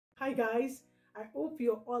Hi guys, I hope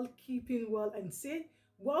you're all keeping well and safe.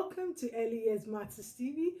 Welcome to Early Years Matters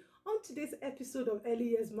TV. On today's episode of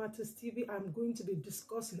Early Years Matters TV, I'm going to be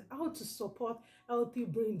discussing how to support healthy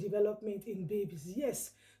brain development in babies.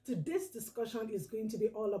 Yes, today's discussion is going to be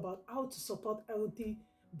all about how to support healthy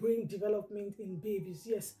brain development in babies.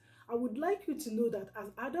 Yes, I would like you to know that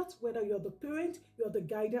as adults, whether you're the parent, you're the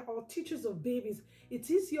guardian or teachers of babies, it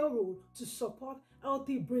is your role to support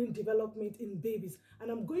healthy brain development in babies. And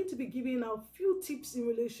I'm going to be giving out a few tips in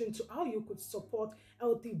relation to how you could support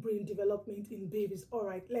healthy brain development in babies. All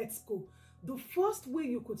right, let's go. The first way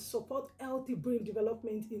you could support healthy brain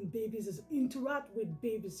development in babies is interact with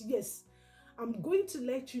babies. Yes, I'm going to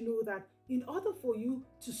let you know that in order for you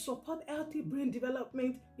to support healthy brain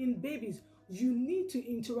development in babies, you need to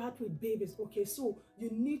interact with babies. Okay, so you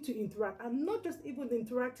need to interact, and not just even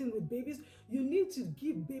interacting with babies, you need to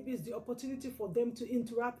give babies the opportunity for them to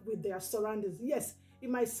interact with their surroundings. Yes, it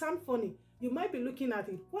might sound funny. You might be looking at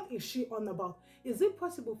it. What is she on about? Is it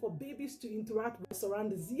possible for babies to interact with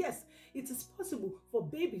surroundings? Yes, it is possible for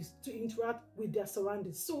babies to interact with their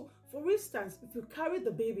surroundings. So, for instance, if you carry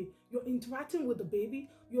the baby, you're interacting with the baby,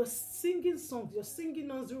 you're singing songs, you're singing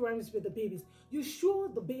nursery rhymes with the babies. You show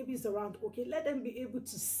the babies around, okay? Let them be able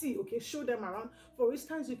to see, okay? Show them around. For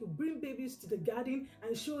instance, you could bring babies to the garden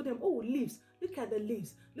and show them, oh, leaves. Look at the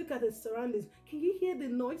leaves. Look at the surroundings. Can you hear the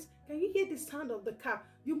noise? Can you hear the sound of the car?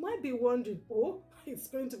 You might be wondering, oh, it's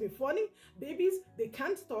going to be funny. Babies, they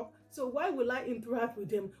can't talk. So why will I interact with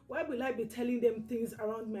them? Why will I be telling them things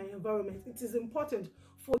around my environment? It is important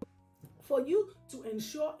for you to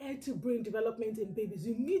ensure healthy brain development in babies.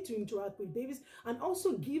 You need to interact with babies and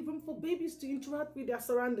also give room for babies to interact with their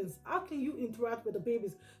surroundings. How can you interact with the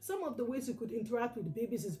babies? Some of the ways you could interact with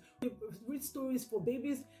babies is read stories for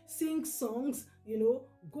babies, sing songs,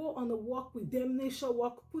 go on a walk with them, nature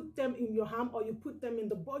walk, put them in your arm or you put them in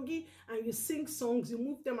the buggy and you sing songs, you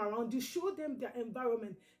move them around, you show them their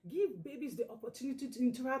environment. Give babies the opportunity to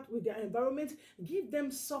interact with their environment. Give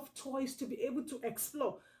them soft toys to be able to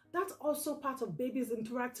explore. That's also part of babies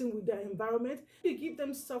interacting with their environment. You give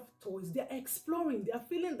them soft toys, they're exploring, they're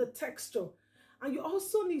feeling the texture. And you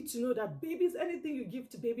also need to know that babies, anything you give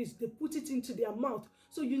to babies, they put it into their mouth.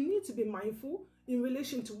 So you need to be mindful in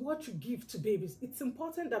relation to what you give to babies. It's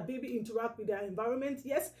important that baby interact with their environment.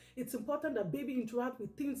 Yes, it's important that baby interact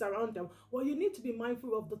with things around them. Well, you need to be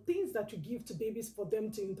mindful of the things that you give to babies for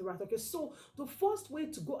them to interact. Okay, so the first way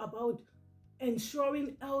to go about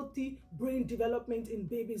ensuring healthy brain development in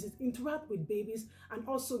babies is interact with babies and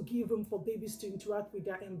also give room for babies to interact with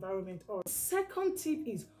their environment. Or second tip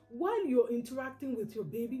is, while you're interacting with your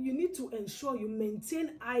baby, you need to ensure you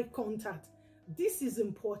maintain eye contact. This is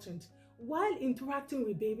important. While interacting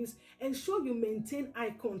with babies, ensure you maintain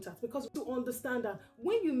eye contact, because to understand that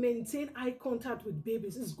when you maintain eye contact with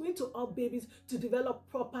babies, it's going to help babies to develop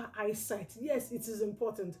proper eyesight. Yes, it is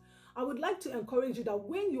important. I would like to encourage you that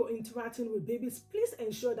when you're interacting with babies, please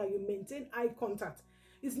ensure that you maintain eye contact.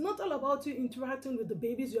 It's not all about you interacting with the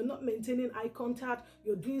babies, you're not maintaining eye contact,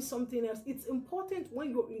 you're doing something else. It's important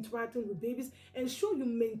when you're interacting with babies, ensure you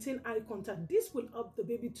maintain eye contact. This will help the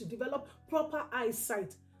baby to develop proper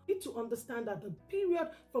eyesight. You need to understand that the period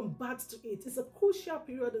from birth to 8 is a crucial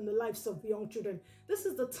period in the lives of young children. This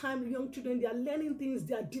is the time young children, they are learning things,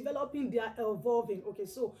 they are developing, they are evolving. Okay,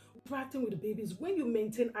 so interacting with the babies, when you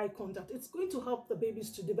maintain eye contact, it's going to help the babies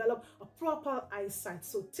to develop a proper eyesight.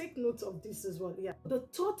 So take note of this as well. Yeah. The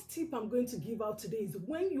third tip I'm going to give out today is,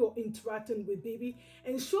 when you're interacting with baby,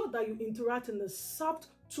 ensure that you interact in a soft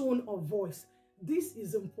tone of voice. This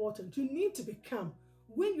is important. You need to be calm.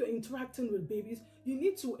 When you're interacting with babies, you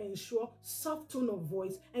need to ensure soft tone of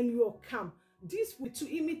voice and you're calm. This will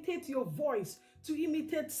to imitate your voice, to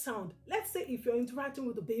imitate sound. Let's say if you're interacting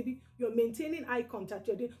with the baby, you're maintaining eye contact,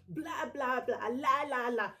 you're doing blah, blah, blah, la, la,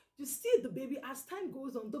 la. You see the baby, as time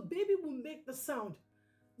goes on, the baby will make the sound.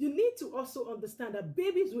 You need to also understand that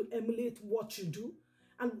babies will emulate what you do.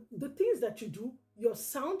 And the things that you do, your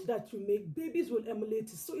sound that you make, babies will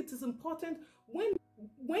emulate it. So it is important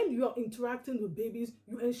when you are interacting with babies,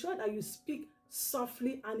 you ensure that you speak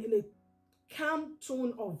softly and in a calm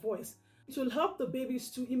tone of voice. It will help the babies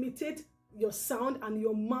to imitate your sound and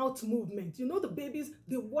your mouth movement. The babies,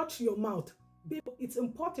 they watch your mouth. It's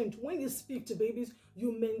important when you speak to babies,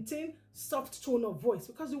 you maintain soft tone of voice,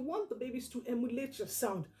 because you want the babies to emulate your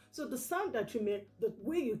sound. So the sound that you make, the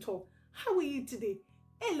way you talk, how are you today?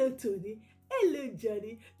 Hello, Tony. Hello,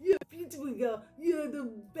 Johnny. You're a beautiful girl. You're the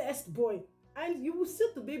best boy. And you will see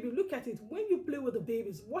the baby, look at it. When you play with the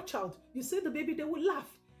babies, watch out. You see the baby, they will laugh.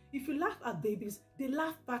 If you laugh at babies, they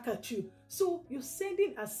laugh back at you. So you're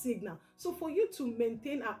sending a signal. So for you to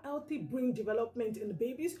maintain a healthy brain development in the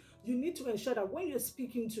babies, you need to ensure that when you're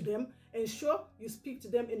speaking to them, ensure you speak to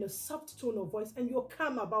them in a soft tone of voice and you're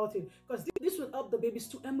calm about it, because this will help the babies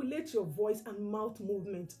to emulate your voice and mouth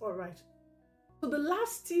movement. All right. So the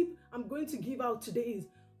last tip I'm going to give out today is,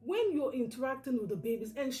 when you're interacting with the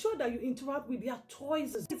babies, ensure that you interact with their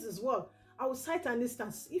toys as well. I will cite an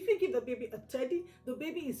instance. If you give the baby a teddy, the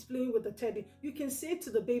baby is playing with the teddy. You can say to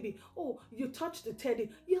the baby, oh, you touched the teddy.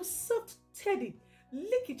 You're soft teddy.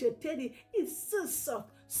 Look at your teddy. It's so soft,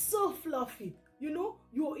 so fluffy. You know,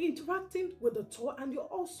 you're interacting with the toy and you're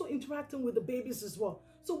also interacting with the babies as well.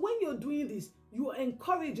 So when you're doing this, you're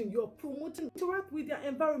encouraging, you're promoting, interact with their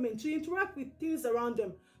environment, to interact with things around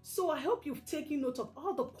them. So I hope you've taken note of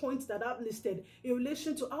all the points that I've listed in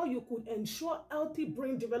relation to how you could ensure healthy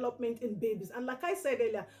brain development in babies. And like I said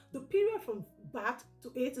earlier, the period from birth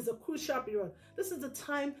to 8 is a crucial period. This is the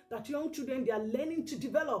time that young children, they are learning to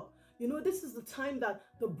develop. You know, this is the time that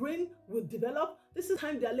the brain will develop. This is the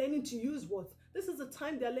time they're learning to use words. This is the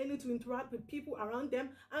time they're learning to interact with people around them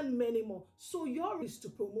and many more. So your role is to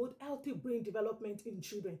promote healthy brain development in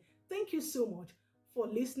children. Thank you so much for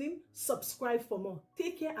listening. Subscribe for more.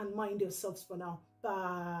 Take care and mind yourselves for now.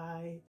 Bye.